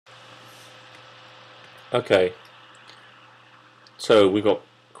Okay, so we've got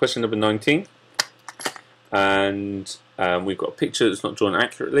question number 19, and we've got a picture that's not drawn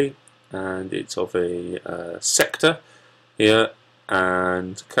accurately, and it's of a sector here,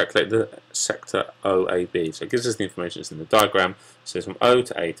 and calculate the sector OAB. So it gives us the information that's in the diagram. So it's from O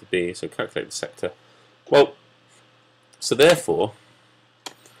to A to B, so calculate the sector. Well, so therefore,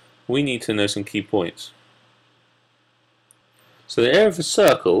 we need to know some key points. So the area of a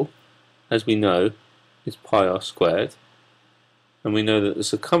circle, as we know, is pi r squared, and we know that the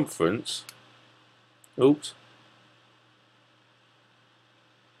circumference, of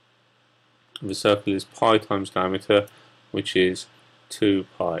the circle is pi times diameter, which is 2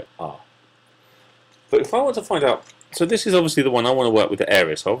 pi r. But if I want to find out, so this is obviously the one I want to work with the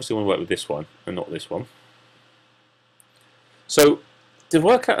area, so I obviously want to work with this one and not this one. So to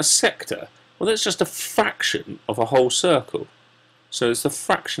work out a sector, well, that's just a fraction of a whole circle. So it's the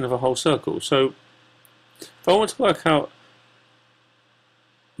fraction of a whole circle. So if I want to work out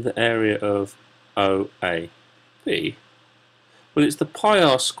the area of OAB, well, it's the pi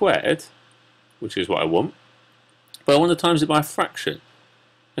r squared, which is what I want, but I want to times it by a fraction.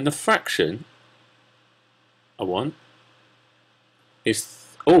 And the fraction I want is,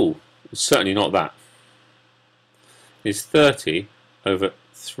 it's certainly not that. It's 30 over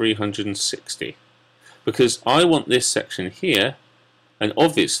 360. Because I want this section here, and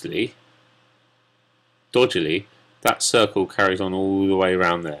obviously, dodgily, that circle carries on all the way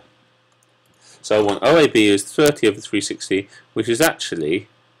around there. So I want OAB is 30 over 360, which is actually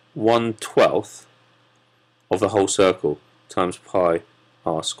 1/12 of the whole circle times pi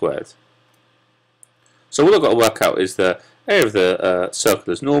r squared. So all I've got to work out is the area of the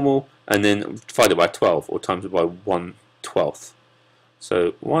circle as normal, and then divide it by 12, or times it by 1/12.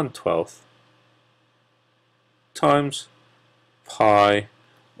 So 1/12 times pi,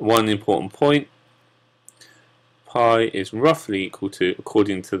 one important point, pi is roughly equal to,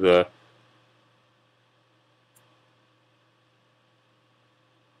 according to the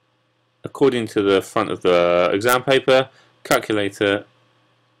front of the exam paper, calculator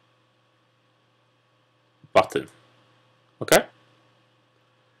button. Okay?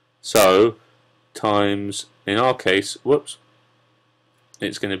 So times, in our case,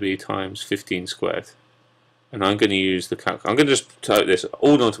 it's going to be times 15 squared. And I'm going to use the I'm going to just type this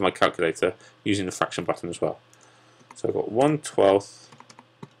all onto my calculator using the fraction button as well. So I've got 1/12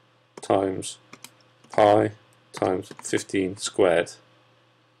 times pi times 15 squared.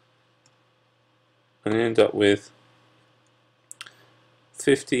 And I end up with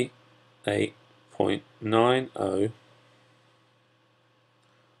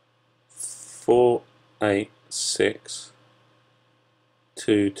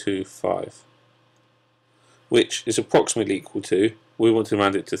which is approximately equal to, we want to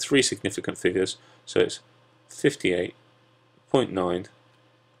round it to 3 significant figures, so it's 58.9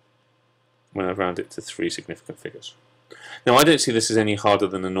 when I round it to 3 significant figures. Now I don't see this as any harder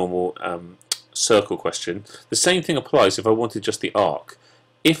than a normal circle question. The same thing applies if I wanted just the arc.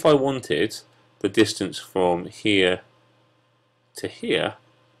 If I wanted the distance from here to here,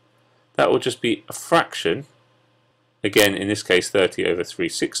 that would just be a fraction, again in this case 30 over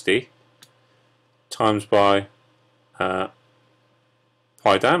 360, times by pi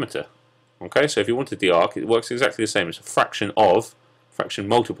diameter. Okay, so if you wanted the arc, it works exactly the same. It's a fraction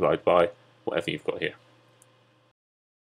multiplied by whatever you've got here.